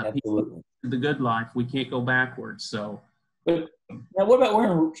 Absolutely. The good life, we can't go backwards. So, but now what about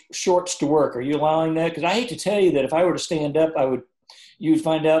wearing shorts to work? Are you allowing that? Because I hate to tell you that if I were to stand up, you'd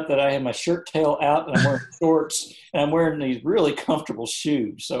find out that I have my shirt tail out and I'm wearing shorts and I'm wearing these really comfortable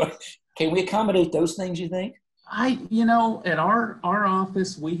shoes. So can we accommodate those things, you think? At our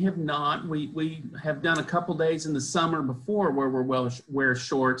office, we have not. We have done a couple days in the summer before where wear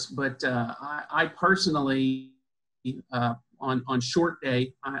shorts, but I personally, on short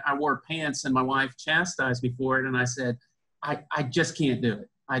day, I wore pants, and my wife chastised me for it, and I said, I just can't do it.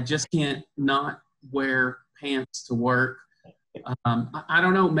 I just can't not wear pants to work. I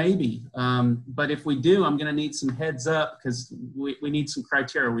don't know, maybe. But if we do, I'm going to need some heads up because we need some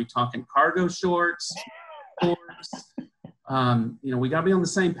criteria. Are we talking cargo shorts? We got to be on the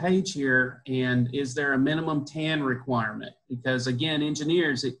same page here. And is there a minimum tan requirement? Because again,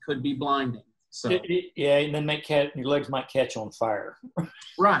 engineers, it could be blinding. So and then your legs might catch on fire.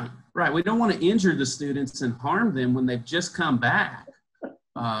 Right. We don't want to injure the students and harm them when they've just come back.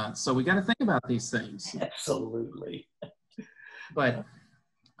 So we got to think about these things. Absolutely. But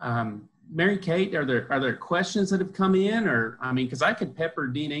Mary Kate, are there questions that have come in, or because I could pepper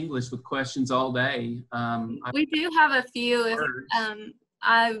Dean English with questions all day. We do have a few.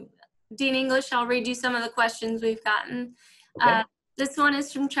 Dean English, I'll read you some of the questions we've gotten. Okay. This one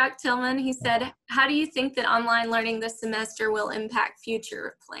is from Chuck Tillman. He said, "How do you think that online learning this semester will impact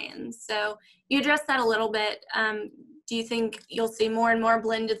future plans?" So you addressed that a little bit. Do you think you'll see more and more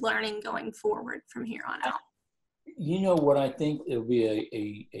blended learning going forward from here on out? You know what, I think it'll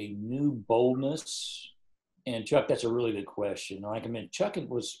be a new boldness. And Chuck, that's a really good question. Chuck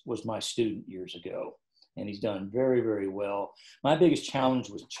was my student years ago, and he's done very, very well. My biggest challenge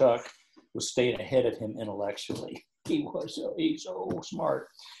with Chuck was staying ahead of him intellectually. He's so smart.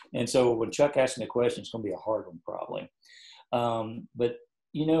 And so when Chuck asks me a question, it's going to be a hard one probably. But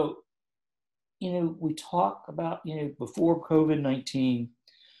we talk about, before COVID-19,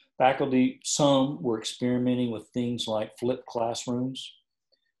 faculty, some were experimenting with things like flipped classrooms.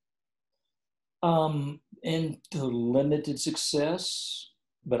 And to limited success,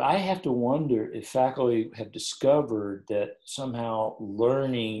 but I have to wonder if faculty have discovered that somehow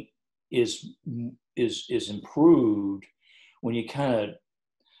learning is improved when you kind of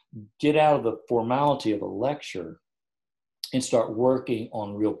get out of the formality of a lecture and start working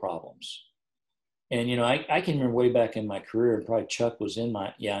on real problems. And, you know, I can remember way back in my career, and probably Chuck was in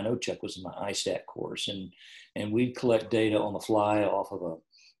my, yeah, I know Chuck was in my ISTAT course, and we'd collect data on the fly off of a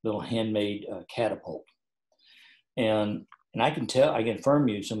little handmade catapult. And I can confirm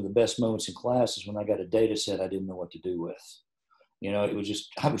you some of the best moments in class is when I got a data set I didn't know what to do with. You know, it was just,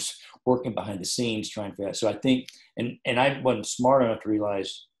 I was working behind the scenes trying to figure out. So I think, and I wasn't smart enough to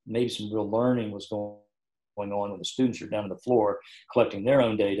realize maybe some real learning was going on when the students are down on the floor collecting their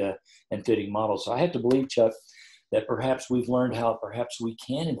own data and fitting models. So I have to believe, Chuck, that perhaps we've learned how perhaps we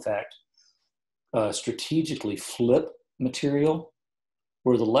can, in fact, strategically flip material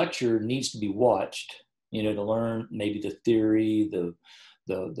where the lecture needs to be watched, you know, to learn maybe the theory, the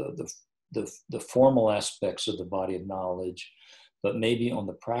formal aspects of the body of knowledge. But maybe on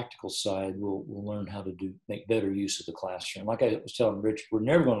the practical side, we'll learn how to make better use of the classroom. Like I was telling Richard, we're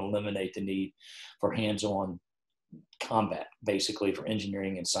never going to eliminate the need for hands-on combat, basically, for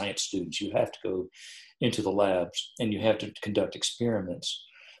engineering and science students. You have to go into the labs and you have to conduct experiments.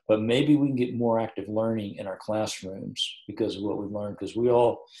 But maybe we can get more active learning in our classrooms because of what we've learned, because we're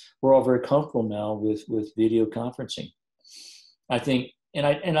all very comfortable now with video conferencing. I think,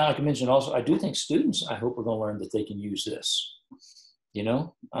 and like I mentioned also, I do think students, I hope, are going to learn that they can use this. You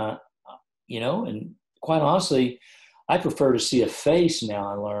know, and quite honestly, I prefer to see a face now,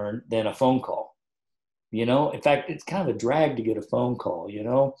 I learned, than a phone call. You know, in fact, it's kind of a drag to get a phone call, you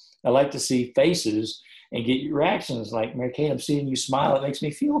know. I like to see faces and get your reactions like, Mary Kate, I'm seeing you smile. It makes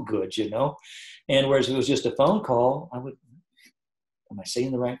me feel good, you know. And whereas if it was just a phone call, am I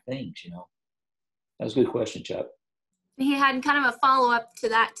saying the right things, you know? That was a good question, Chuck. He had kind of a follow-up to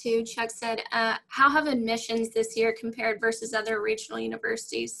that too. Chuck said, how have admissions this year compared versus other regional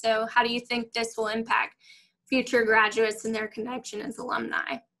universities? So how do you think this will impact future graduates and their connection as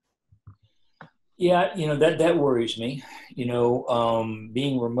alumni? Yeah, you know, that worries me. You know,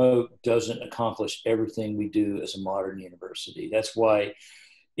 being remote doesn't accomplish everything we do as a modern university. That's why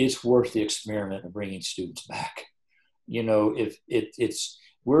it's worth the experiment of bringing students back. You know, if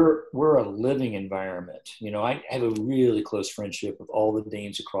we're a living environment. You know, I have a really close friendship with all the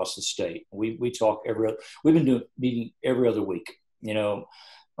deans across the state. We talk we've been meeting every other week. You know,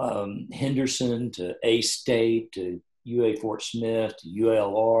 Henderson to A State to UA Fort Smith to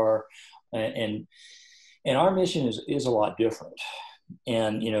ULR, and our mission is a lot different.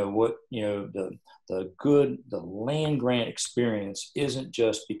 And you know the land grant experience isn't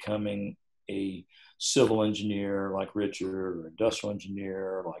just becoming a civil engineer like Richard or industrial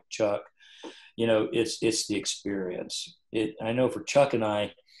engineer like Chuck. You know, it's the experience. I know for Chuck and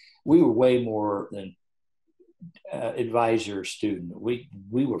I, we were way more than advisor student. We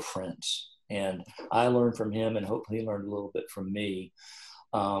were friends, and I learned from him, and hopefully he learned a little bit from me.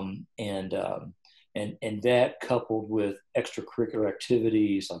 And that coupled with extracurricular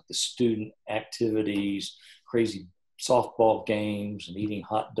activities like the student activities, crazy softball games, and eating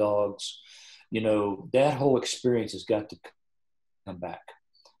hot dogs. You know, that whole experience has got to come back,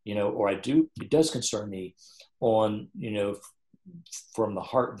 you know, or it does concern me on, you know, from the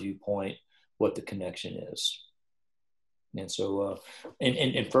heart viewpoint, what the connection is. And so,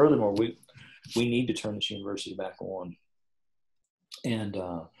 and furthermore, we need to turn this university back on and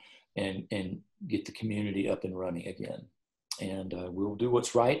get the community up and running again. And we'll do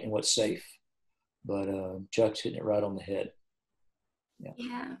what's right and what's safe. But Chuck's hitting it right on the head.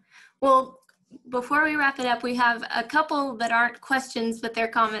 Yeah. Well, before we wrap it up, we have a couple that aren't questions, but they're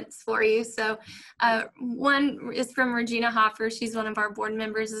comments for you. So one is from Regina Hoffer. She's one of our board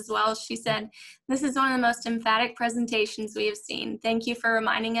members as well. She said, "This is one of the most emphatic presentations we have seen. Thank you for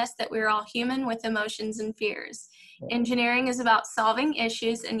reminding us that we're all human with emotions and fears. Engineering is about solving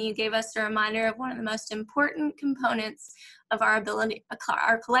issues, and you gave us a reminder of one of the most important components of our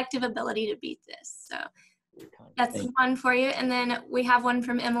collective ability to beat this." So that's one for you. And then we have one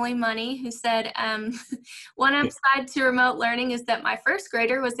from Emily Money, who said, one upside to remote learning is that my first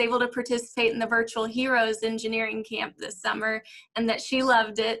grader was able to participate in the Virtual Heroes engineering camp this summer, and that she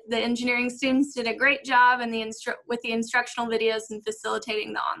loved it. The engineering students did a great job with the instructional videos and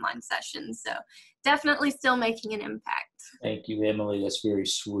facilitating the online sessions. So definitely still making an impact. Thank you, Emily. That's very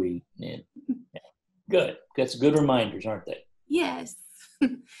sweet. Yeah. Good. That's good reminders, aren't they? Yes.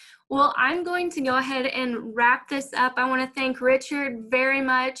 Well, I'm going to go ahead and wrap this up. I want to thank Richard very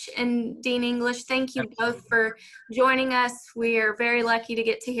much and Dean English. Thank you both for joining us. We are very lucky to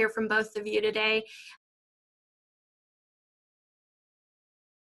get to hear from both of you today.